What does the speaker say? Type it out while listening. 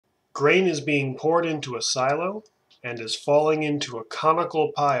Grain is being poured into a silo and is falling into a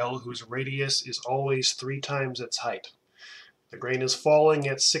conical pile whose radius is always 3 times its height. The grain is falling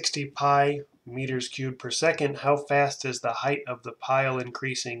at 60 pi meters cubed per second. How fast is the height of the pile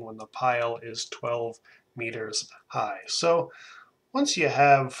increasing when the pile is 12 meters high? So once you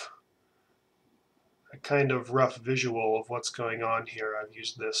have a kind of rough visual of what's going on here, I've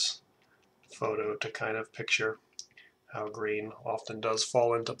used this photo to kind of picture how grain often does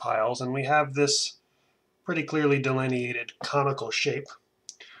fall into piles. And we have this pretty clearly delineated conical shape.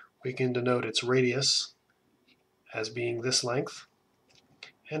 We can denote its radius as being this length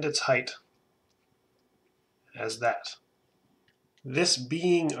and its height as that. This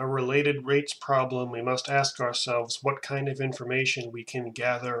being a related rates problem, we must ask ourselves what kind of information we can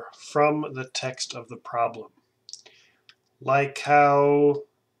gather from the text of the problem. Like how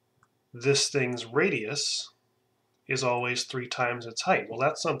this thing's radius is always 3 times its height. Well,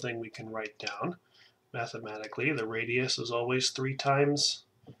 that's something we can write down mathematically. The radius is always 3 times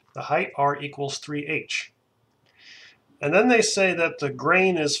the height, r equals 3h. And then they say that the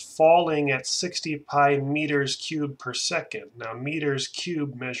grain is falling at 60 pi meters cubed per second. Now, meters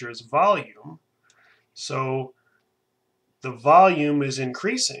cubed measures volume, so the volume is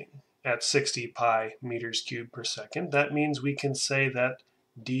increasing at 60 pi meters cubed per second. That means we can say that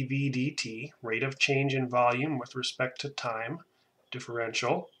dV dt, rate of change in volume with respect to time,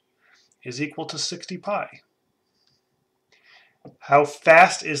 differential, is equal to 60 pi. How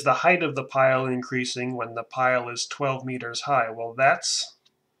fast is the height of the pile increasing when the pile is 12 meters high? Well, that's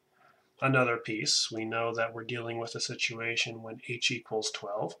another piece. We know that we're dealing with a situation when h equals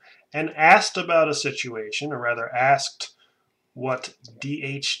 12. And asked about a situation, or rather asked what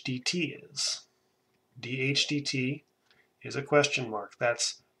dH dt is. dH dt is a question mark.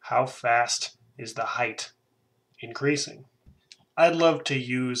 That's how fast is the height increasing. I'd love to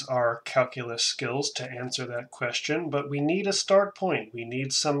use our calculus skills to answer that question, but we need a start point. We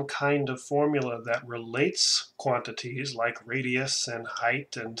need some kind of formula that relates quantities like radius and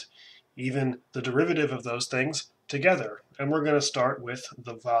height and even the derivative of those things together. And we're going to start with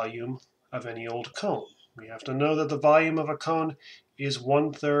the volume of any old cone. We have to know that the volume of a cone is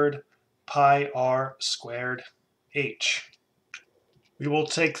 1/3 pi r squared h. We will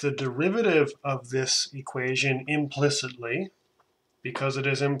take the derivative of this equation implicitly, because it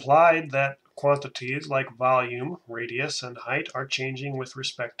is implied that quantities like volume, radius, and height are changing with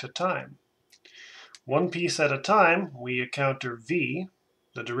respect to time. One piece at a time, we encounter v.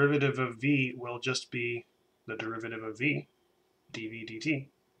 The derivative of v will just be the derivative of v, dv dt.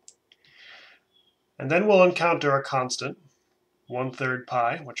 And then we'll encounter a constant, 1/3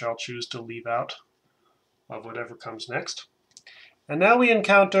 pi, which I'll choose to leave out of whatever comes next. And now we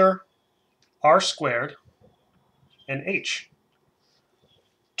encounter r squared and h.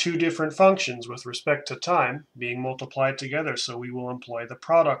 Two different functions with respect to time being multiplied together, so we will employ the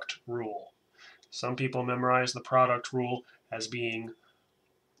product rule. Some people memorize the product rule as being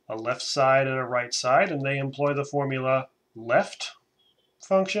a left side and a right side, and they employ the formula left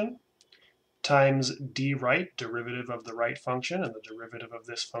function times d right, derivative of the right function, and the derivative of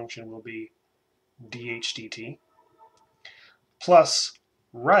this function will be dH dt, plus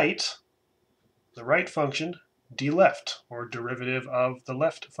right, the right function, d left, or derivative of the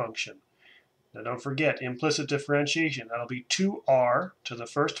left function. Now don't forget, implicit differentiation. That'll be 2r to the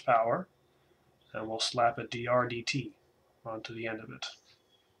first power, and we'll slap a dr dt onto the end of it.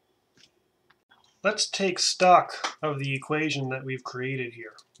 Let's take stock of the equation that we've created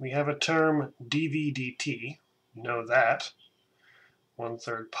here. We have a term dv dt, you know that.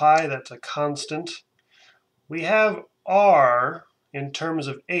 1/3 pi, that's a constant. We have r in terms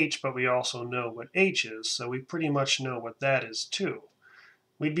of h, but we also know what h is, so we pretty much know what that is too.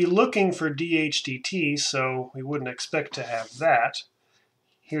 We'd be looking for dH dt, so we wouldn't expect to have that.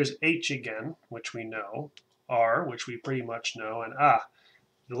 Here's h again, which we know, r, which we pretty much know, and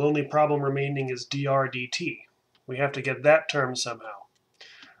the only problem remaining is dr dt. We have to get that term somehow.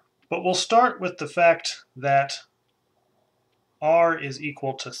 But we'll start with the fact that r is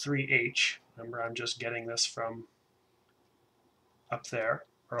equal to 3h. Remember, I'm just getting this from up there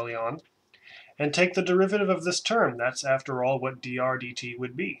early on. And take the derivative of this term. That's, after all, what dr dt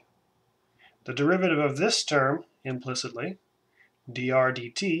would be. The derivative of this term, implicitly, dr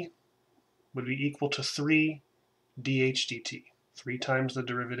dt, would be equal to 3 dH dt, 3 times the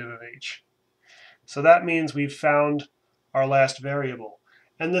derivative of h. So that means we've found our last variable.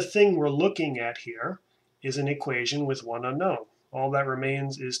 And the thing we're looking at here is an equation with one unknown. All that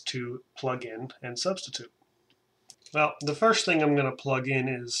remains is to plug in and substitute. Well, the first thing I'm going to plug in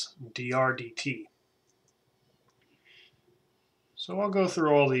is dr dt. So I'll go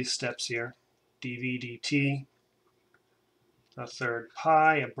through all these steps here. dv dt, a third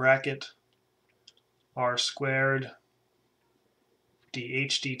pi, a bracket, r squared,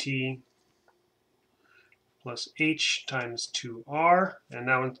 dh dt, plus h times 2r, and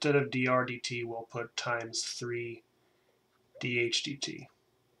now instead of dr dt we'll put times 3 dh dt.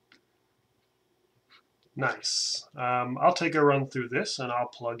 Nice. I'll take a run through this and I'll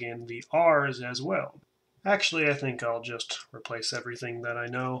plug in the r's as well. Actually, I think I'll just replace everything that I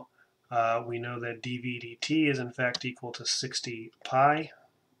know. We know that dv dt is in fact equal to 60 pi.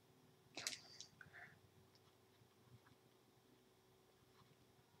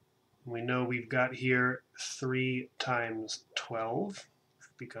 We know we've got here 3 times 12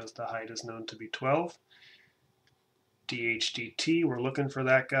 because the height is known to be 12. dh dt, we're looking for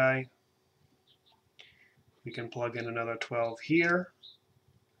that guy. We can plug in another 12 here,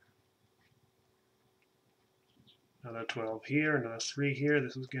 another 12 here, another 3 here.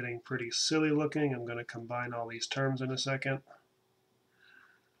 This is getting pretty silly looking. I'm going to combine all these terms in a second.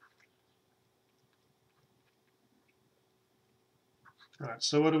 All right,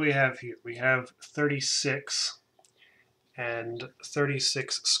 so what do we have here? We have 36, and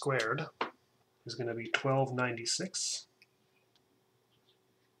 36 squared is going to be 1296.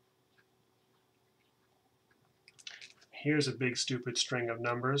 Here's a big stupid string of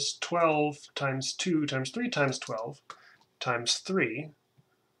numbers. 12 times 2 times 3 times 12 times 3.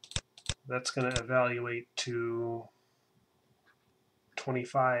 That's going to evaluate to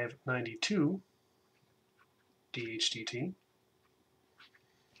 2592 dh dt.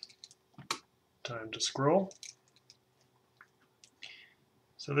 Time to scroll.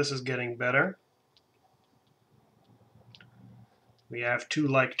 So this is getting better. We have two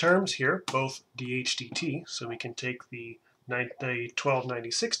like terms here, both dh dt, so we can take the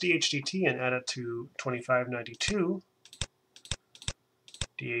 1296 dh dt and add it to 2592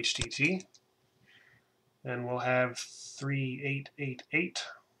 dh dt, and we'll have 3888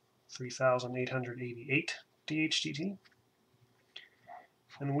 dh dt.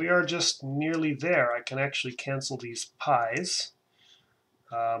 And we are just nearly there. I can actually cancel these pi's,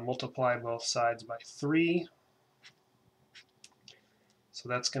 multiply both sides by 3. So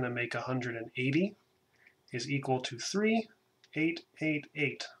that's going to make 180 is equal to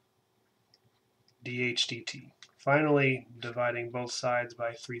 3888 dh dt. Finally, dividing both sides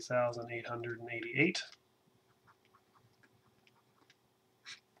by 3,888,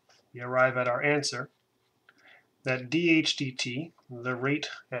 we arrive at our answer that dh dt, the rate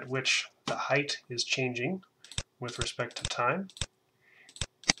at which the height is changing with respect to time,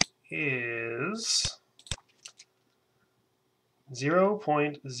 is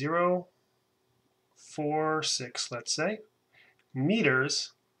 0.046, let's say,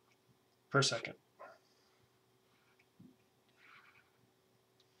 meters per second.